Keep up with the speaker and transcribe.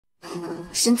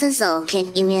Symptoms of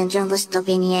acute immune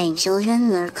thrombocytopenia in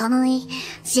children are commonly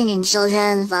seen in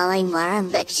children following viral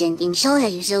infection. In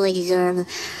children, usually deserve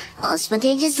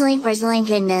spontaneously personal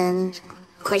treatment,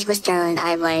 corticosteroid,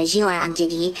 IVIG, or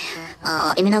anti-D,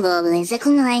 immunoglobulin,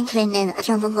 second-line treatment,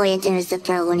 thrombopoietin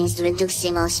receptor agonist,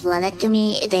 reducing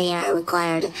splenectomy. They are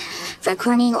required for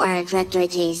chronic or refractory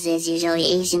cases, usually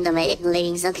asymptomatic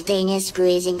bleeding, subcutaneous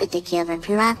bruising, petechial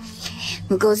purpura,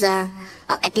 mucosa,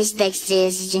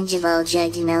 epistaxis, gingival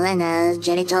junctional melena,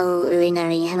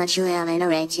 genitourinary hematuria,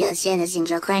 menorrhagia, CNS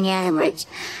intracranial hemorrhage,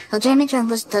 ultimate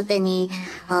thrombocytopenia,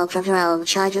 purpural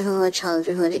childhood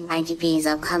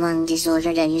ITPs of common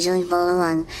disorder that usually follow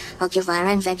on acute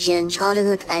viral infection.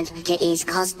 Childhood ITP is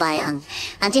caused by an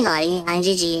antibody,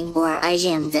 IgG, or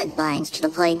IgM that binds to the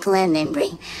platelet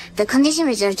membrane. The condition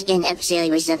results in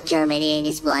epithelial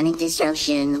receptor-mediated splenic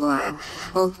disruption or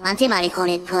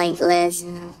antibody-coated platelets.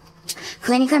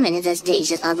 Clinical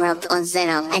manifestations of abrupt onset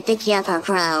of petechial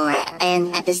purpura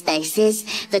and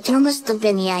epistaxis. The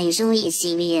thrombocytopenia usually is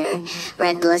severe.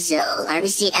 Red blood cell,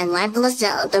 RBC, and white blood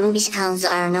cell. The RBC counts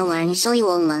are normal usually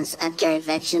 1 month after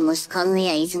infection, most commonly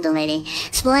asymptomatic.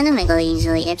 Splenomegaly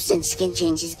usually absent, skin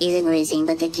changes, easy bruising,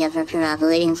 petechial purpura,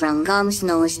 bleeding from gums,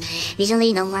 nose,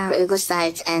 usually normal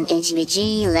leukocytes and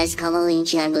HBG, less commonly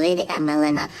GI bleeding and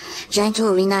melena.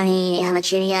 Genitourinary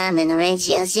hematuria,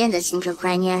 menorrhagia, CNS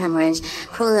intracranial hemorrhage,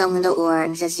 prolonged or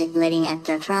excessive bleeding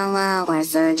after trauma or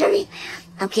surgery.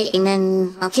 Acute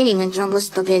immune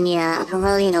thrombocytopenia,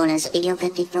 commonly known as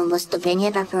idiopathic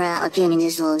thrombocytopenia purpura, autoimmune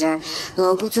disorder.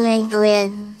 Low platelet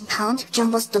count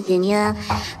thrombocytopenia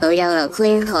without a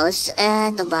clear cause,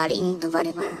 and the body.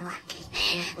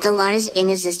 The body's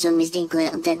immune system is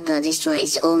declared that destroys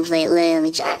its own platelets,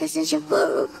 which are essential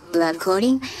for blood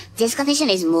clotting. This condition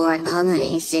is more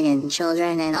commonly seen in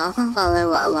children and often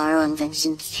follow viral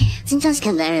infections. Symptoms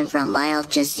can vary from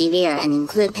mild to severe and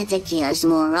include petechial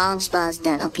small round spots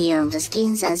that appear on the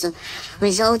skin as a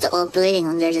result of bleeding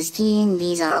under the skin.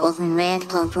 These are often red,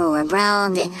 purple, or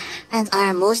brown, and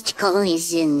are most commonly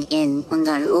seen on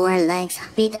the lower legs,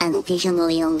 feet, and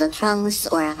occasionally on the trunk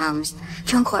or arms.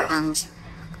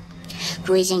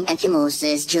 Bruising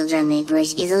ecchymosis. Children may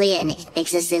bruise easily and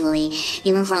excessively,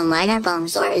 even from minor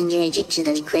bumps or injury due to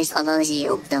the decreased ability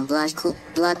of the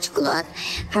blood to clot.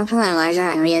 Purple and larger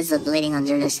areas of bleeding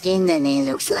under the skin that may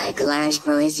look like large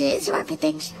bruises or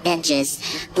petechial edges.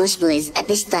 Nosebleeds,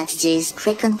 epistaxis,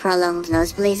 frequent prolonged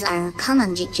nosebleeds are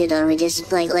common due to the reduced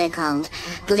platelet count.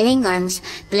 Bleeding gums.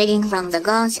 Bleeding from the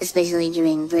gums, especially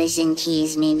during bruising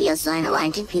teeth, may be a sign of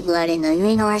ITP blood in the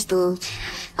urine or stool.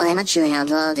 Hematuria,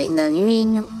 blood in the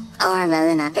urine, or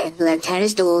melena,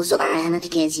 stools, or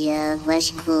hematochezia,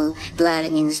 flashing blood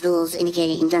in stools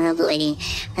indicating internal bleeding.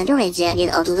 Menorrhagia in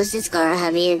autolysis scar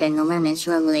heavier than normal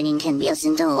menstrual bleeding can be a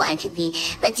symptom of ITP.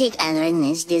 Fatigue and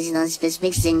redness. These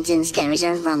non-specific symptoms can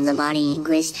result from the body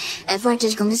increased effort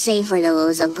to compensate for the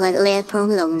loss of platelet,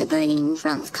 prolonged bleeding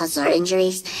from cuts or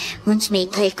injuries. Wounds may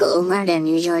take longer than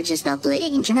usual to stop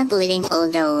bleeding. Internal bleeding,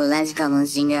 although less common,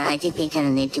 severe ITP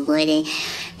can lead to bleeding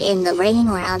in the brain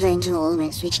or other internal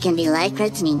organs, which can be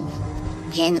life-threatening.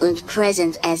 Can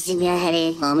present as severe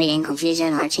headache, vomiting,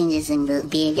 confusion, or changes in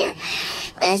behavior.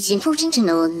 It's important to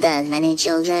note that many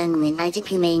children with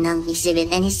ITP may not exhibit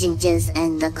any symptoms,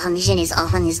 and the condition is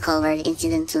often discovered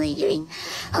incidentally during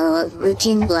a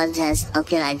routine blood test.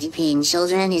 Acute ITP in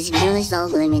children is usually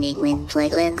self-limiting with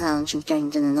platelet count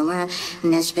returning to the normal.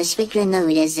 No specific treatment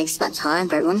with risks, but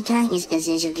however, monitoring is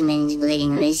essential to manage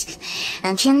bleeding risks.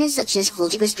 And treatments such as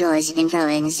corticosteroids,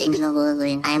 intravenous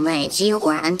immunoglobulin, IVIG,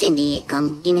 or anti-D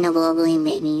immunoglobulin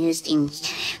may be used in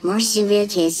more severe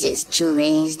cases to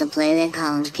raise the platelet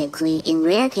count quickly. In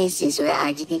rare cases where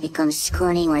ITP becomes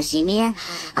chronic or severe,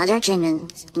 other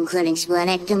treatments, including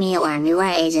splenectomy or newer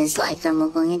agents like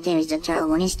thrombopoietin receptor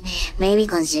agonist, may be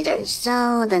considered.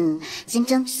 So, the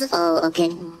symptoms of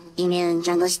acute immune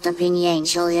thrombocytopenia in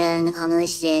children, commonly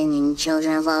seen in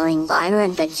children following viral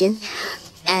infection.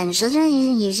 And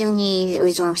children usually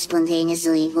resolve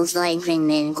spontaneously, most-line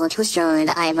treatment, corticosteroid,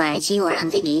 IVIG, or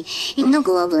anti-D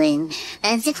immunoglobulin.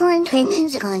 And second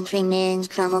treatment,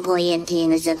 thrombopoietin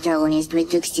receptor agonist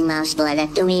reducing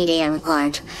splenectomy. They are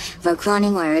required for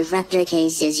chronic or refractory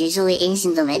cases, usually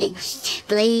asymptomatic.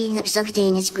 Bleeding,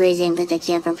 subcutaneous bruising,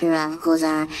 petechial purpura,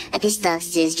 mucosa,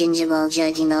 epistaxis, gingival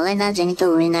junctional melena,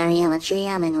 genitourinary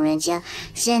hematuria, menorrhagia,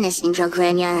 CNS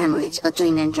intracranial hemorrhage,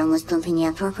 autoimmune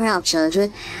thrombocytopenia purpura of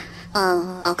childhood.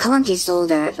 A common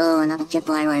disorder of an acute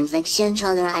viral infection.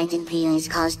 Childhood ITP is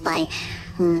caused by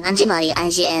antibody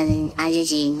IgM,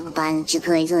 IgG bind to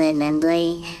platelet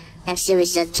membrane, Fc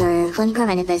receptor. Clinical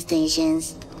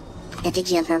manifestations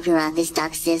Etiquette properatis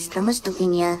taxis,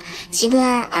 chromostopenia,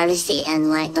 severe RBC and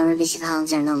white RBC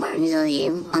counts are normal usually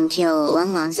until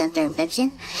 1 month after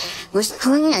infection. Most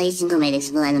common asymptomatic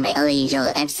explained by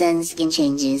unusual absence, skin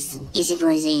changes, easy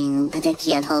bruising,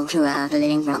 petechiae whole throughout,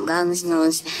 bleeding from gums,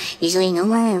 nose, usually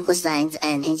normal leukocytes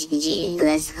and HPG,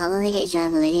 less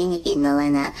complication bleeding in the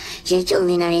vena, due to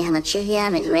urinary hematuria,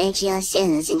 metrorrhagia,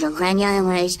 sinus, intracranial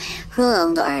hemorrhage,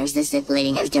 prolonged or excessive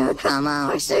bleeding after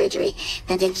trauma or surgery,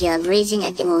 petechiae breathing,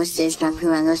 ecchymosis,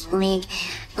 procurandoscomic,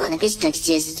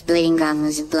 Anaphylactic bleeding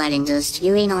gums, blood-induced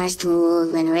urine or stool,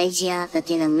 menorrhagia,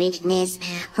 fatigue and weakness,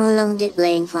 prolonged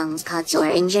bleeding from cuts or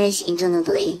injuries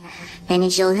internally. Many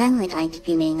children with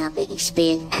ITP may not be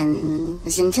speed and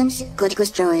symptoms,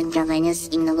 corticosteroid intravenous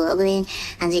immunoglobulin,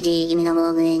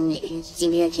 anti-immunoglobulin,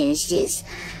 severe cases.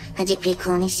 Particularly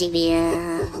chronic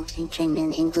severe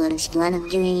treatment including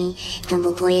splenectomy,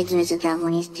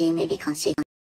 thrombopoiesis, may be considered.